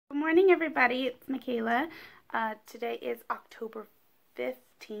morning, everybody. It's Michaela. Today is October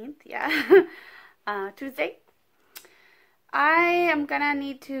 15th, yeah, Tuesday. I am gonna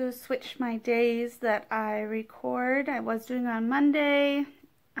need to switch my days that I record. I was doing on Monday.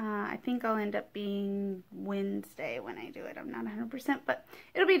 I think I'll end up being Wednesday when I do it. I'm not 100%, but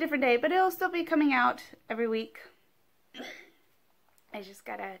it'll be a different day, but it'll still be coming out every week. I just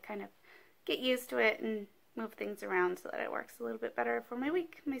gotta kind of get used to it and move things around so that it works a little bit better for my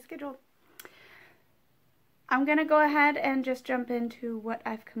week, my schedule. I'm gonna go ahead and just jump into what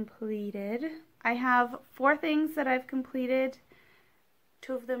I've completed. I have 4 things that I've completed.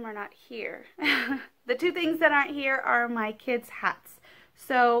 2 of them are not here. The 2 things that aren't here are my kids' hats.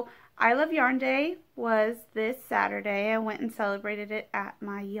 So I Love Yarn Day was this Saturday. I went and celebrated it at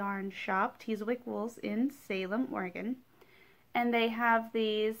my yarn shop, Teaselwick Wools in Salem, Oregon. And they have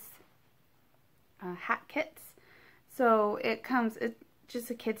these hat kits. So it's just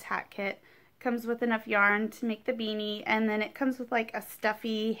a kid's hat kit. It comes with enough yarn to make the beanie, and then it comes with like a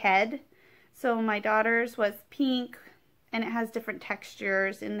stuffy head. So my daughter's was pink, and it has different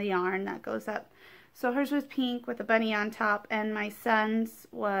textures in the yarn that goes up. So hers was pink with a bunny on top, and my son's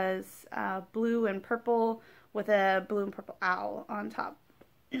was blue and purple with a blue and purple owl on top.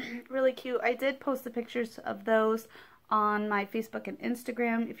 Really cute. I did post the pictures of those on my Facebook and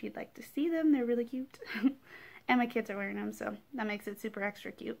Instagram if you'd like to see them. They're really cute. And my kids are wearing them, so that makes it super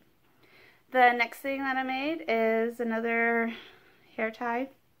extra cute. The next thing that I made is another hair tie.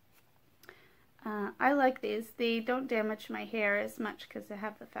 I like these. They don't damage my hair as much because they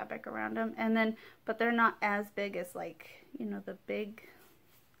have the fabric around them, and then but they're not as big as, like, you know, the big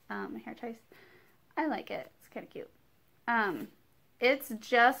hair ties. I like it. It's kind of cute. It's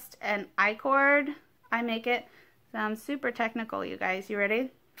just an I-cord. I make it. I'm super technical, you guys. You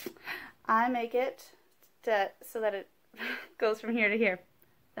ready? I make it so that it goes from here to here.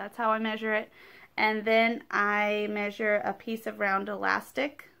 That's how I measure it. And then I measure a piece of round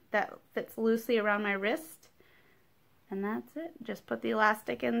elastic that fits loosely around my wrist. And that's it. Just put the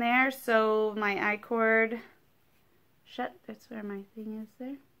elastic in there so my I-cord shut. That's where my thing is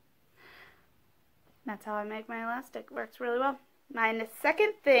there. That's how I make my elastic. Works really well. My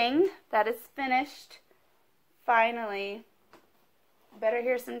second thing that is finished, finally, better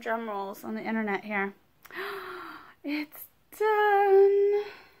hear some drum rolls on the internet here. It's done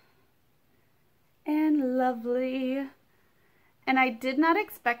and lovely. And I did not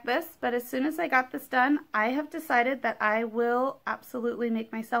expect this, but as soon as I got this done, I have decided that I will absolutely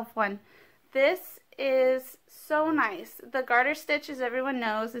make myself one. This is so nice. The garter stitch, as everyone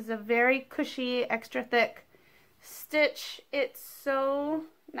knows, is a very cushy, extra thick stitch. It's so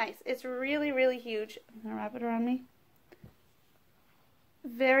nice. It's really, really huge. I'm going to wrap it around me.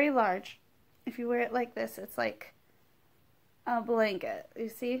 Very large. If you wear it like this, it's like a blanket. You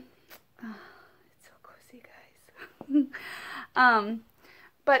see? Oh, it's so cozy, guys.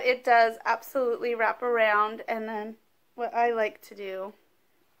 But it does absolutely wrap around, and then what I like to do,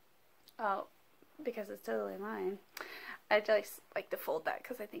 because it's totally mine, I just like to fold that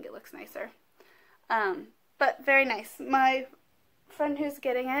because I think it looks nicer. But very nice. My friend who's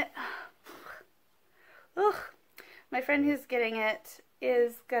getting it, my friend who's getting it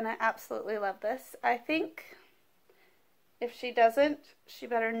is gonna absolutely love this. I think if she doesn't, she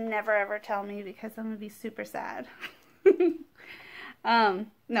better never ever tell me, because I'm gonna be super sad.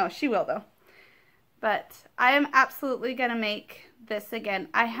 No, she will though. But I am absolutely gonna make this again.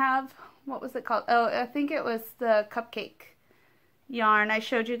 I have, what was it called? Oh, I think it was the cupcake yarn I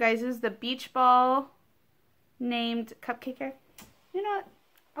showed you guys. It was the beach ball named cupcake hair. You know what?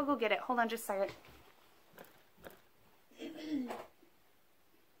 I'll go get it. Hold on just a second.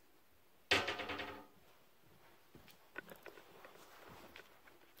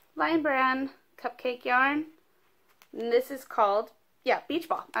 Lion Brand cupcake yarn. And this is called, yeah, Beach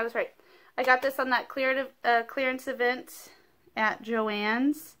Ball. I was right. I got this on that clearance event at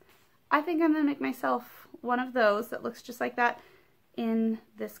Joann's. I think I'm going to make myself one of those that looks just like that in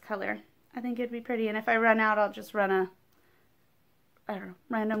this color. I think it'd be pretty. And if I run out, I'll just run a, I don't know,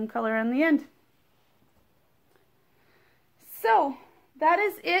 random color in the end. So that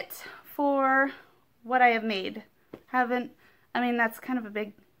is it for what I have made. I mean, that's kind of a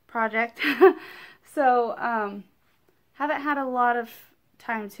big project. So, haven't had a lot of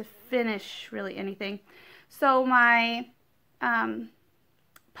time to finish really anything. So my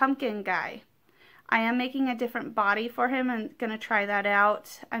pumpkin guy, I am making a different body for him and gonna try that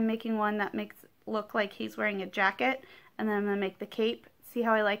out. I'm making one that makes it look like he's wearing a jacket, and then I'm gonna make the cape. See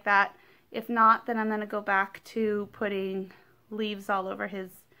how I like that? If not, then I'm gonna go back to putting leaves all over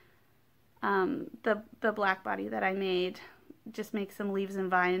his the black body that I made just make some leaves and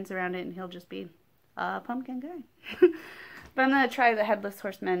vines around it and he'll just be a pumpkin guy. But I'm going to try the Headless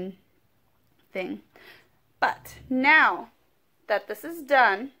Horseman thing. But now that this is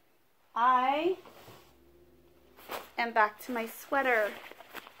done, I am back to my sweater.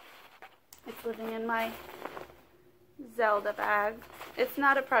 It's living in my Zelda bag. It's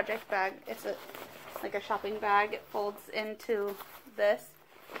not a project bag. It's like a shopping bag. It folds into this,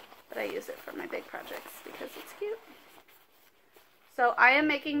 but I use it for my big projects because it's cute. So I am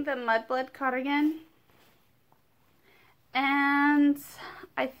making the Mudblood cardigan, and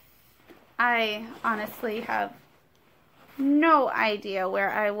I honestly have no idea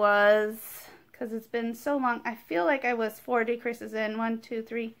where I was because it's been so long. I feel like I was 4 decreases in. 1, 2,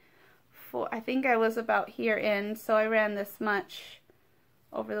 3, 4. I think I was about here in, so I ran this much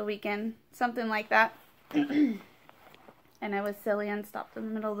over the weekend, something like that. And I was silly and stopped in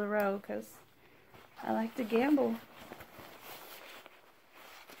the middle of the row because I like to gamble.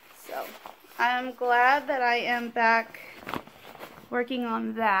 So I'm glad that I am back working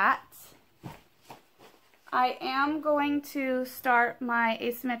on that. I am going to start my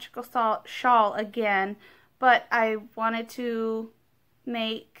asymmetrical shawl again, but I wanted to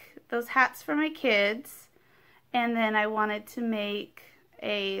make those hats for my kids, and then I wanted to make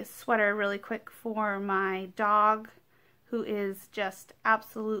a sweater really quick for my dog, who is just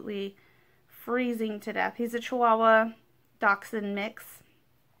absolutely freezing to death. He's a Chihuahua Dachshund mix,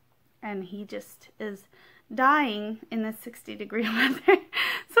 and he just is dying in this 60-degree weather.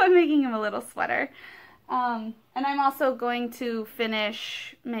 So I'm making him a little sweater. And I'm also going to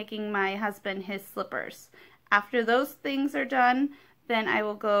finish making my husband his slippers. After those things are done, then I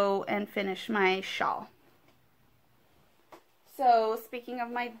will go and finish my shawl. So speaking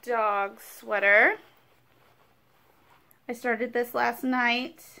of my dog sweater, I started this last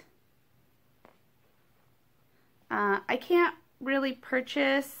night. I can't really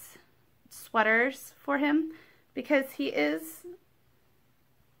purchase sweaters for him because he's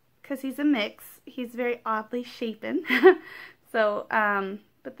a mix. He's very oddly shapen. So,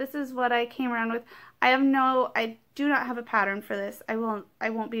 but this is what I came around with. I do not have a pattern for this. I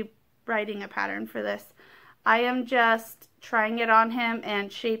won't be writing a pattern for this. I am just trying it on him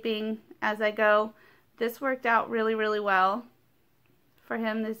and shaping as I go. This worked out really, really well for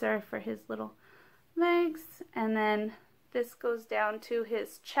him. These are for his little legs. And then this goes down to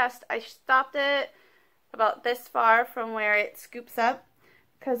his chest. I stopped it about this far from where it scoops up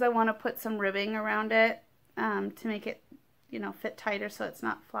because I want to put some ribbing around it to make it, you know, fit tighter so it's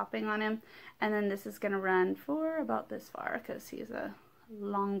not flopping on him. And then this is going to run for about this far because he's a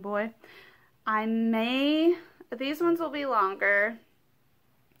long boy. These ones will be longer.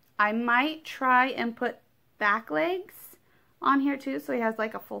 I might try and put back legs on here too so he has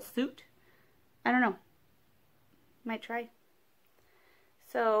like a full suit. I don't know. Might try.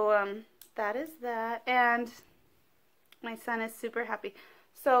 So that is that. And my son is super happy.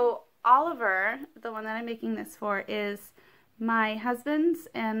 So Oliver, the one that I'm making this for, is my husband's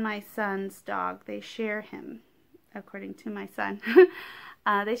and my son's dog. They share him, according to my son.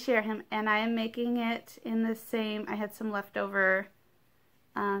 They share him, and I am making it in the same, I had some leftover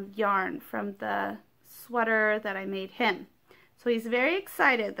yarn from the sweater that I made him. So he's very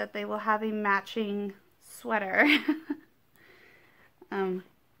excited that they will have a matching sweater.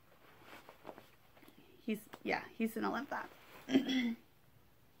 He's gonna love that.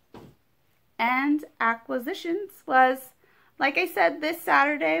 And acquisitions was, like I said, this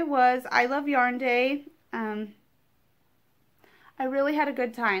Saturday was I Love Yarn Day. I really had a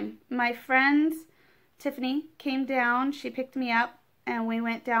good time. My friend Tiffany came down, she picked me up, and we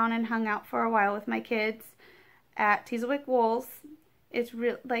went down and hung out for a while with my kids at Teaselwick Wools. It's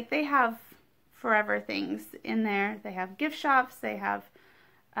real, like, they have forever things in there. They have gift shops, they have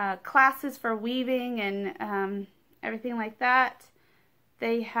classes for weaving and everything like that.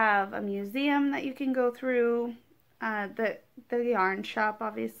 They have a museum that you can go through, the yarn shop,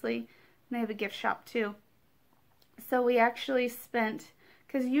 obviously, and they have a gift shop too. So we actually spent,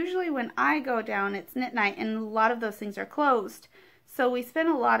 because usually when I go down it's knit night and a lot of those things are closed. So we spent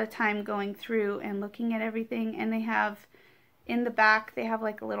a lot of time going through and looking at everything, and they have, in the back, they have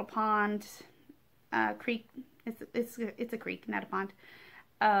like a little pond, creek, it's a creek, not a pond,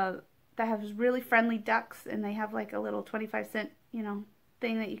 that has really friendly ducks, and they have like a little 25-cent, you know,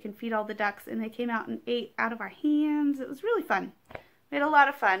 thing that you can feed all the ducks, and they came out and ate out of our hands. It was really fun. We had a lot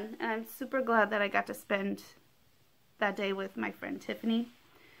of fun, and I'm super glad that I got to spend that day with my friend Tiffany.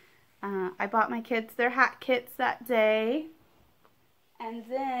 I bought my kids their hat kits that day, and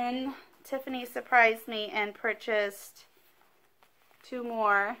then Tiffany surprised me and purchased 2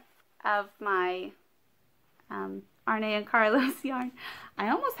 more of my Arne and Carlos yarn. I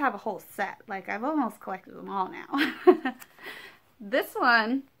almost have a whole set. Like, I've almost collected them all now. This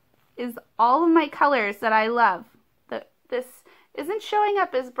one is all of my colors that I love. This isn't showing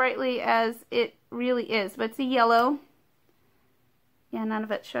up as brightly as it really is, but it's a yellow. Yeah, none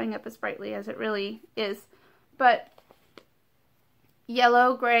of it's showing up as brightly as it really is. But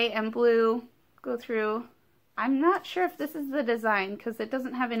yellow, gray, and blue go through. I'm not sure if this is the design because it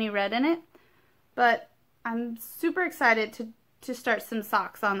doesn't have any red in it, but I'm super excited to start some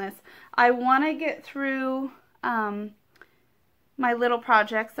socks on this. I want to get through my little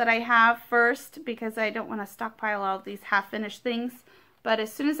projects that I have first because I don't want to stockpile all of these half-finished things. But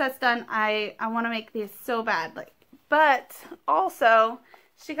as soon as that's done, I want to make these so bad. But also,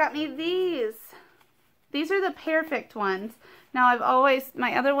 she got me these. These are the perfect ones. Now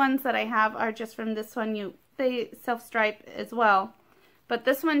my other ones that I have are just from this one. They self-stripe as well. But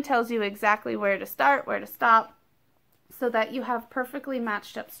this one tells you exactly where to start, where to stop, so that you have perfectly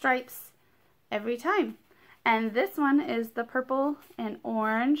matched up stripes every time. And this one is the purple and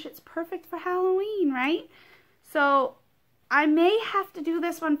orange. It's perfect for Halloween, right? So I may have to do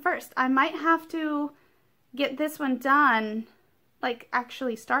this one first. I might have to get this one done, like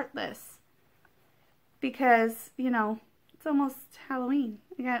actually start this. Because, you know, it's almost Halloween.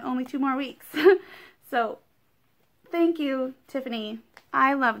 I got only 2 more weeks. So thank you, Tiffany.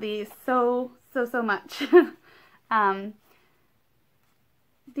 I love these so much.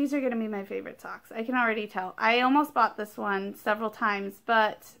 These are going to be my favorite socks. I can already tell. I almost bought this one several times,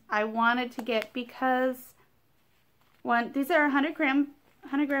 but I wanted to get, because these are 100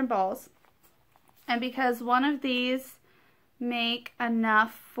 gram balls, and because one of these make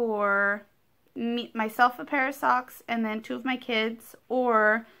enough for myself a pair of socks and then 2 of my kids,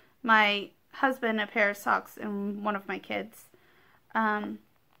 or my husband a pair of socks and 1 of my kids,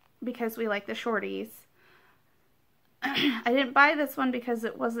 because we like the shorties. I didn't buy this one because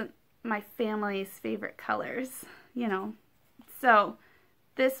it wasn't my family's favorite colors, you know. So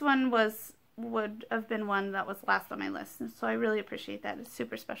this one would have been one that was last on my list. And so I really appreciate that. It's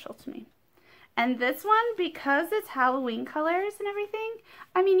super special to me. And this one, because it's Halloween colors and everything,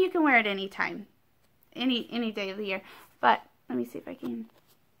 I mean, you can wear it any time, any day of the year. But let me see if I can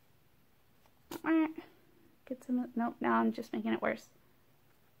get some. Nope, now I'm just making it worse.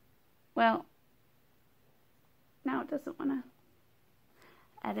 Well, now it doesn't want to.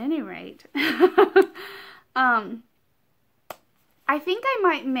 At any rate, I think I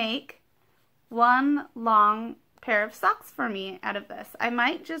might make 1 long pair of socks for me out of this. I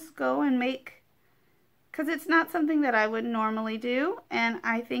might just go and make, because it's not something that I would normally do, and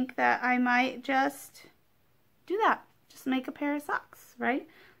I think that I might just do that. Just make a pair of socks, right?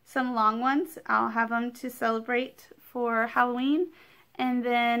 Some long ones. I'll have them to celebrate for Halloween, and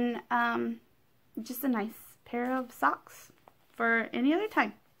then just a nice pair of socks for any other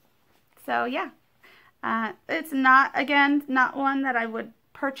time. So yeah, it's not, again, not one that I would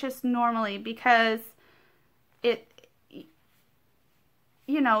purchase normally, because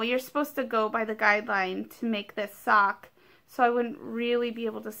you know, you're supposed to go by the guideline to make this sock, so I wouldn't really be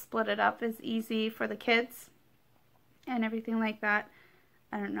able to split it up as easy for the kids and everything like that.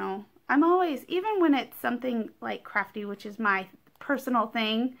 I don't know. I'm always, even when it's something like crafty, which is my personal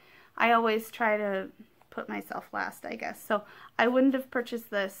thing, I always try to put myself last, I guess. So I wouldn't have purchased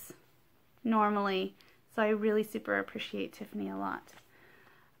this normally, so I really super appreciate Tiffany a lot.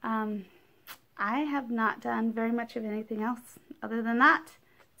 I have not done very much of anything else other than that.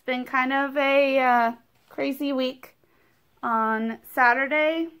 It's been kind of a crazy week. On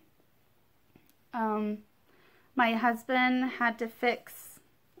Saturday, my husband had to fix,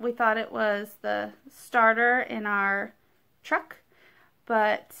 we thought it was the starter in our truck,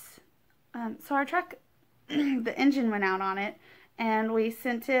 but so our truck, the engine went out on it, and we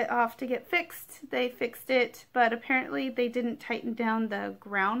sent it off to get fixed. They fixed it, but apparently they didn't tighten down the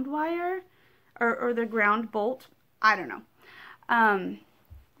ground wire or the ground bolt. I don't know.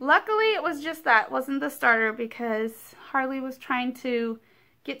 Luckily it was just that, it wasn't the starter, because Harley was trying to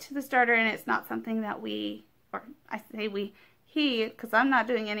get to the starter, and it's not something that we, or I say we, he, because I'm not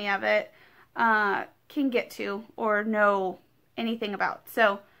doing any of it, can get to or know anything about.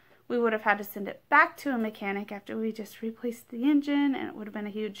 So we would have had to send it back to a mechanic after we just replaced the engine, and it would have been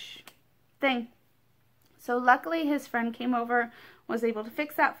a huge thing. So luckily his friend came over, was able to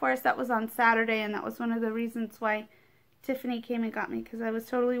fix that for us. That was on Saturday, and that was one of the reasons why Tiffany came and got me, because I was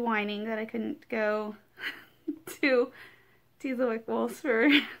totally whining that I couldn't go to the Wickwolves for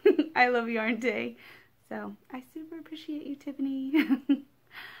I Love Yarn Day. So I super appreciate you, Tiffany.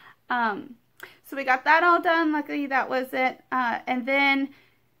 So we got that all done. Luckily that was it. And then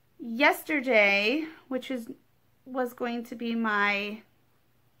yesterday, which is was going to be my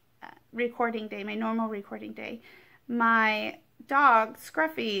recording day, my normal recording day. My dog,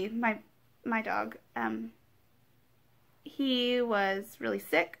 Scruffy, my dog, he was really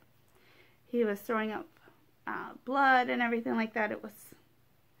sick. He was throwing up blood and everything like that.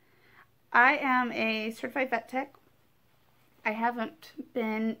 I am a certified vet tech. I haven't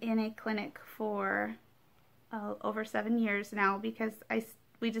been in a clinic for over 7 years now because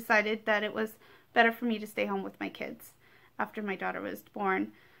we decided that it was better for me to stay home with my kids after my daughter was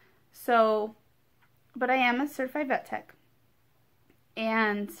born. So, but I am a certified vet tech,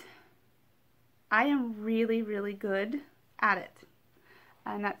 and I am really, really good at it.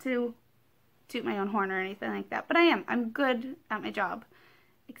 Not to toot my own horn or anything like that, but I'm good at my job,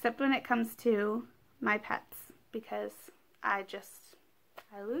 except when it comes to my pets, because I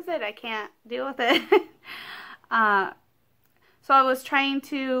lose it. I can't deal with it. So I was trying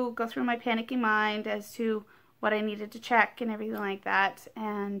to go through my panicky mind as to what I needed to check and everything like that,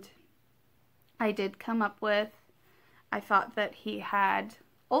 and I did come up with, I thought that he had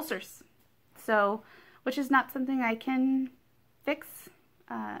ulcers, so, which is not something I can fix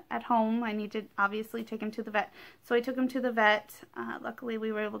at home. I need to obviously take him to the vet. So I took him to the vet. Luckily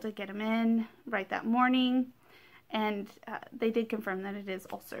we were able to get him in right that morning, and they did confirm that it is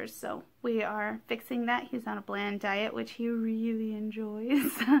ulcers, so we are fixing that. He's on a bland diet, which he really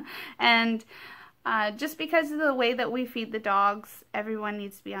enjoys. And just because of the way that we feed the dogs, everyone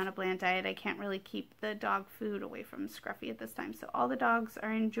needs to be on a bland diet. I can't really keep the dog food away from Scruffy at this time. So all the dogs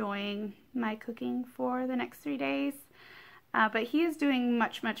are enjoying my cooking for the next 3 days. But he is doing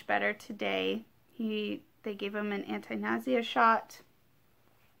much, much better today. They gave him an anti-nausea shot,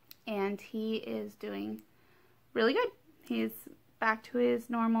 and he is doing really good. He's back to his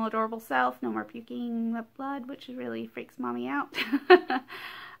normal, adorable self. No more puking up blood, which really freaks mommy out.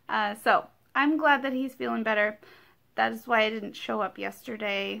 So I'm glad that he's feeling better. That is why I didn't show up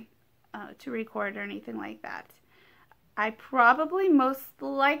yesterday to record or anything like that. I probably most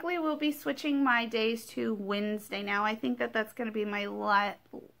likely will be switching my days to Wednesday now. I think that that's going to be my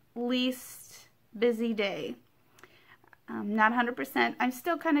least busy day. Not 100%. I'm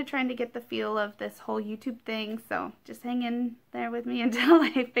still kind of trying to get the feel of this whole YouTube thing, so just hang in there with me until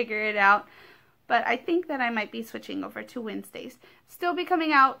I figure it out. But I think that I might be switching over to Wednesdays. Still be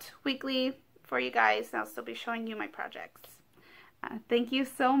coming out weekly for you guys. I'll still be showing you my projects. Thank you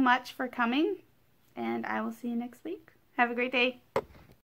so much for coming, and I will see you next week. Have a great day.